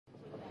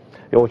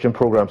You're watching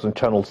programs on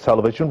Channels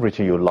Television,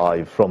 reaching you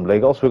live from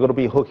Lagos. We're going to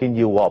be hooking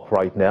you up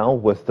right now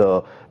with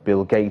the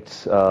Bill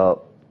Gates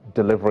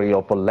delivery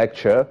of a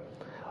lecture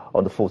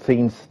on the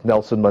 14th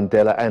Nelson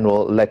Mandela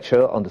Annual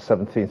Lecture on the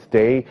 17th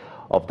day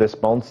of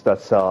this month.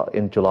 That's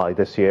in July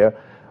this year.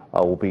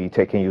 I will be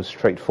taking you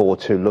straight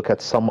forward to look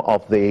at some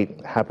of the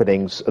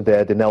happenings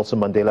there. The Nelson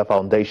Mandela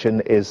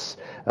Foundation is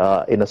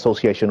in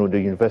association with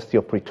the University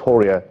of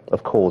Pretoria,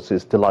 of course,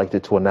 is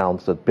delighted to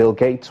announce that Bill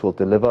Gates will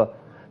deliver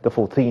the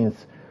 14th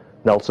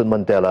Nelson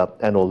Mandela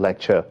Annual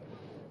Lecture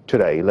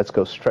today. Let's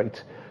go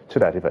straight to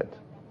that event.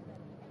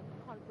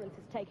 Conference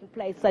is taking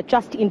place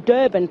just in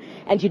Durban,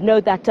 and you know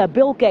that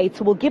Bill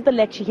Gates will give the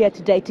lecture here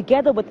today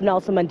together with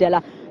Nelson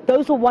Mandela.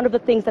 Those were one of the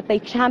things that they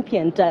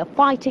championed,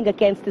 fighting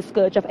against the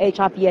scourge of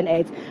HIV and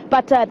AIDS.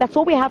 But that's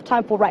all we have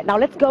time for right now.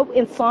 Let's go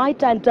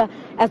inside, and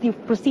as the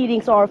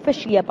proceedings are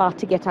officially about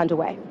to get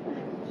underway.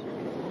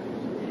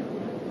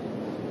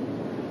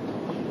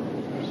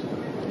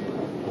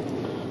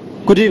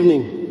 Good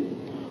evening.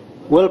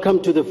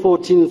 Welcome to the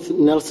 14th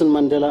Nelson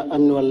Mandela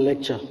Annual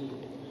Lecture.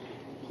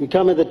 We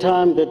come at the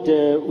time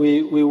that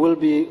we will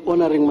be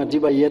honoring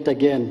Madiba yet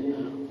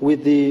again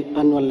with the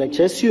annual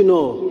lecture. As you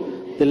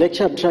know, the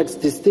lecture attracts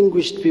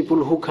distinguished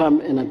people who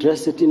come and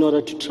address it in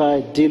order to try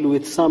deal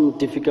with some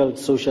difficult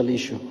social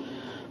issue.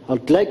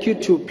 I'd like you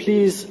to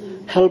please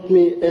help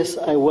me as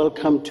I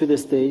welcome to the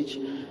stage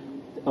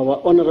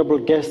our honorable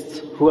guests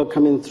who are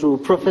coming through.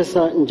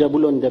 Professor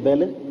Njabulo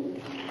Ndebele,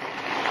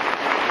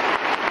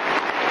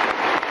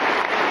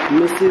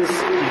 Mrs.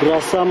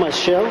 Brasa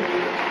Michelle,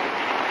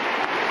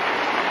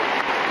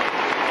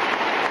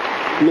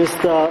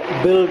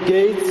 Mr. Bill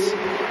Gates,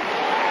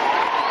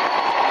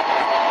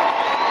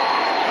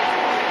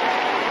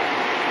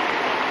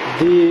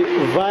 the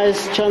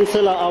Vice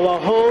Chancellor, our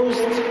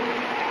host,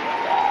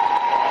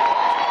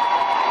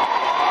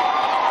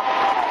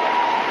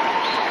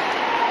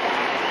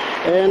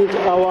 and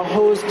our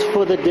host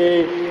for the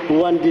day,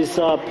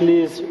 Wandisa,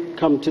 please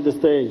come to the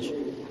stage.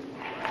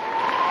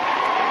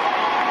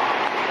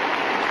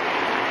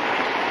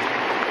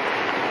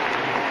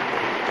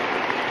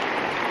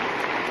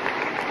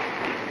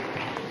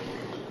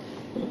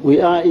 We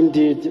are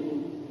indeed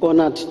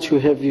honored to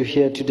have you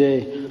here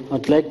today.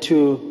 I'd like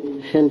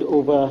to hand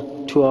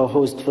over to our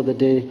host for the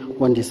day,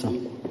 Wandisa.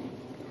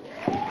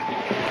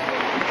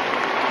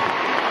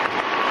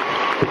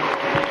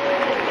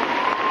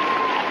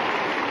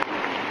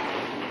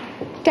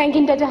 Thank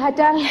you, Dr.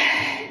 Hatal.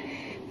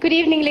 Good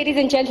evening, ladies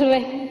and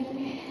gentlemen.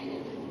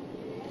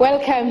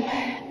 Welcome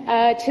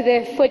to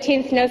the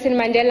 14th Nelson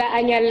Mandela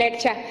Annual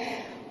Lecture,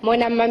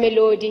 Mona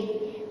Mamelodi.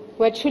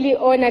 We're truly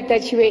honored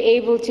that you were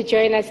able to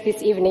join us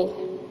this evening.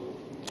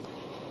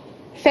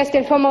 First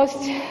and foremost,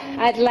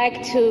 I'd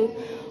like to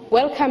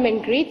welcome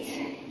and greet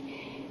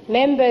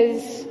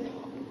members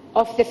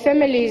of the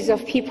families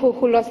of people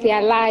who lost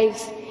their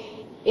lives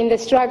in the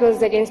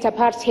struggles against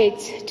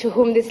apartheid, to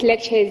whom this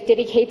lecture is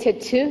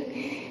dedicated to,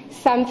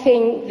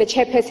 something the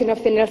chairperson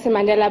of the Nelson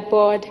Mandela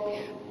Board,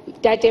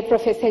 Dade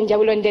Professor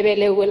Njabulo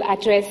Ndebele, will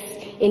address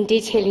in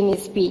detail in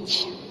his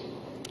speech.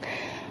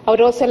 I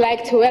would also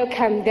like to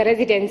welcome the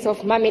residents of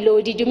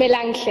Mamelodi.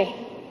 Dumelanhle.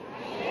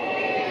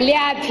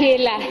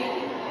 Liaphila.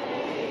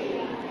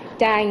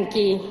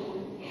 Danki.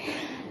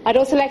 I'd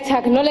also like to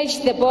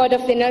acknowledge the board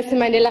of the Nelson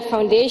Mandela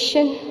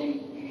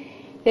Foundation,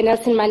 the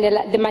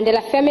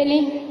Mandela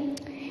family,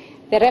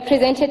 the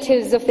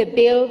representatives of the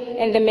Bill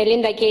and the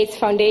Melinda Gates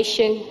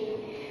Foundation,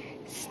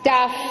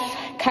 staff,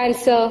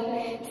 council,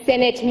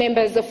 Senate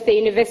members of the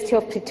University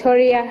of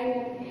Pretoria,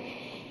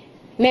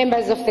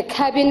 members of the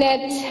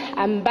cabinet,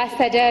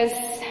 ambassadors,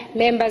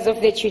 members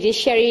of the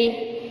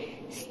judiciary,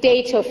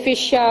 state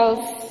officials,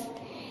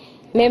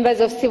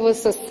 members of civil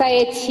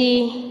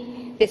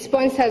society, the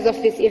sponsors of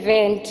this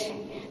event,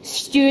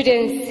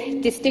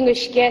 students,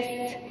 distinguished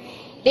guests,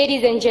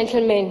 ladies and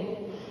gentlemen,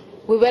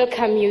 we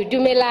welcome you.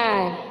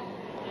 Dumelang.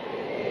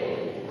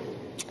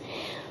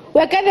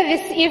 We're gathered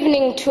this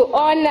evening to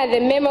honor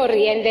the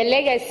memory and the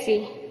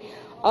legacy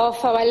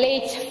of our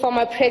late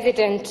former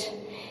president,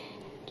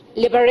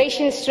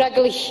 liberation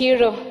struggle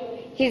hero,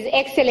 His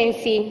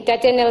Excellency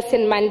Dr.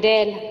 Nelson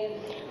Mandela,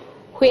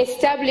 who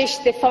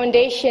established the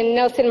foundation,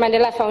 Nelson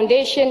Mandela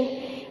Foundation,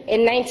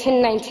 in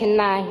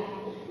 1999.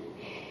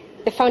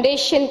 The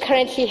foundation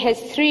currently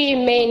has three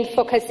main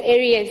focus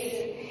areas.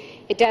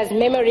 It does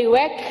memory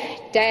work,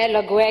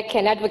 dialogue work,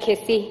 and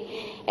advocacy,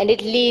 and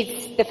it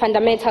leads the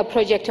fundamental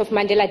project of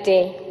Mandela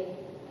Day.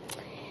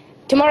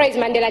 Tomorrow is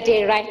Mandela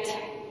Day, right?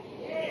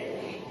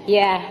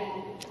 Yeah.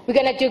 We're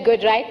going to do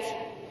good, right?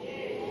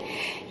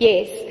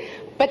 Yes,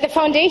 but the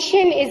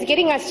foundation is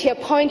getting us to a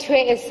point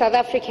where, as South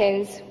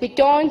Africans, we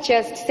don't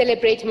just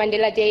celebrate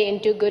Mandela Day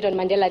and do good on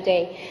Mandela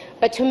Day,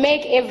 but to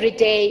make every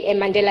day a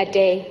Mandela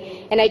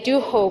Day. And I do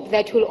hope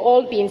that we'll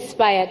all be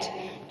inspired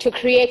to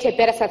create a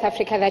better South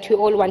Africa that we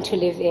all want to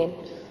live in.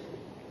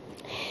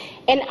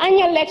 An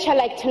annual lecture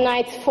like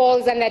tonight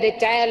falls under the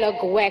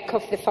dialogue work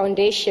of the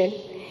foundation.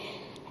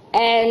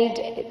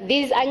 And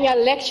these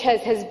annual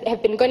lectures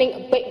have been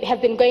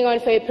going on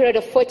for a period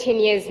of 14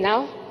 years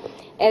now.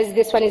 as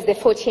this one is the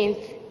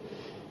 14th.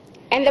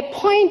 And the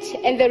point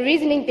and the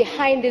reasoning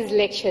behind these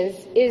lectures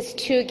is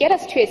to get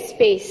us to a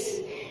space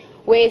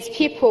where as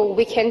people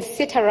we can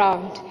sit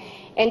around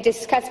and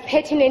discuss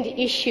pertinent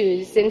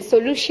issues and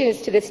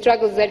solutions to the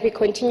struggles that we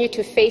continue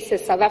to face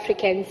as South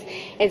Africans,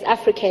 as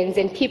Africans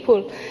and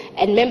people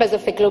and members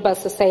of the global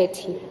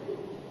society.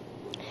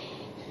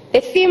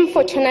 The theme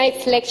for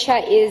tonight's lecture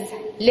is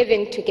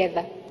living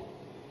together.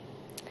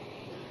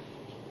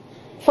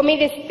 For me,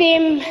 this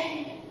theme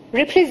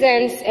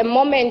represents a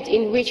moment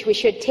in which we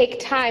should take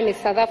time as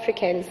South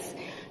Africans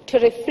to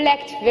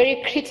reflect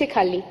very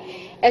critically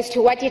as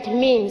to what it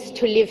means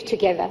to live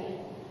together.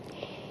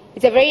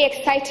 It's a very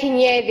exciting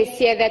year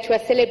this year that we're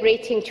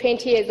celebrating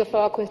 20 years of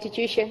our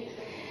Constitution.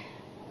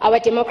 Our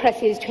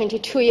democracy is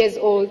 22 years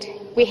old.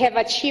 We have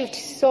achieved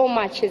so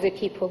much as a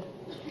people.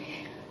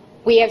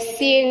 We have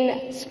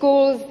seen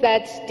schools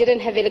that didn't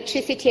have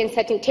electricity and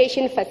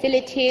sanitation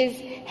facilities,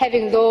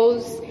 having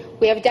those.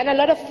 We have done a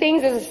lot of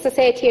things as a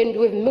society and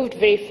we've moved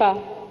very far.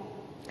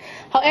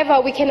 However,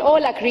 we can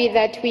all agree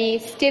that we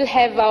still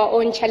have our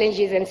own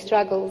challenges and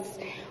struggles.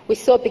 We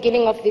saw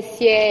beginning of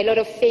this year a lot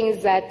of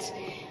things that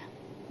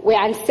were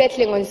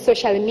unsettling on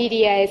social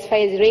media as far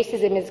as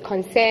racism is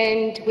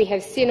concerned. We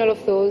have seen all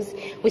of those.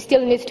 We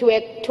still need to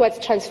work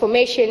towards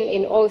transformation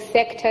in all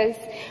sectors.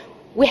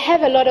 We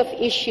have a lot of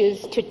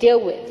issues to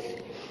deal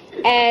with.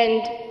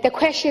 And the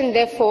question,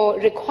 therefore,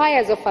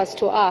 requires of us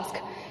to ask,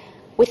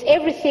 with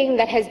everything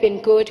that has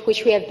been good,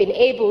 which we have been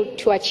able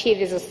to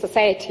achieve as a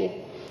society,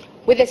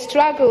 with the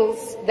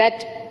struggles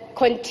that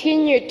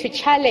continue to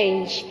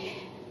challenge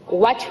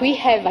what we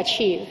have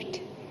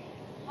achieved,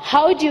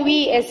 how do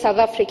we as South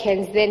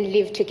Africans then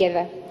live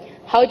together?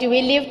 How do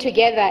we live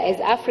together as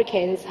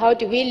Africans? How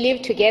do we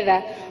live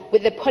together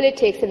with the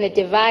politics and the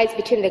divides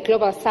between the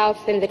global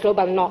south and the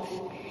global north?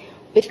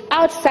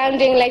 Without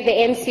sounding like the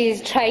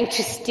MCs trying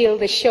to steal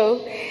the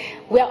show,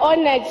 we are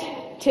honored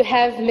to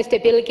have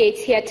Mr. Bill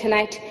Gates here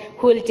tonight,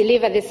 who will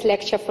deliver this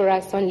lecture for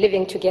us on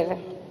living together.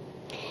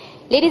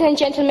 Ladies and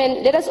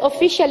gentlemen, let us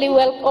officially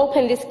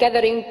open this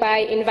gathering by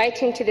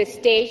inviting to the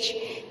stage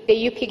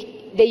the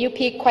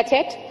UP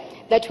Quartet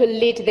that will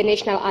lead the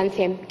national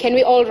anthem. Can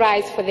we all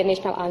rise for the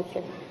national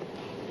anthem?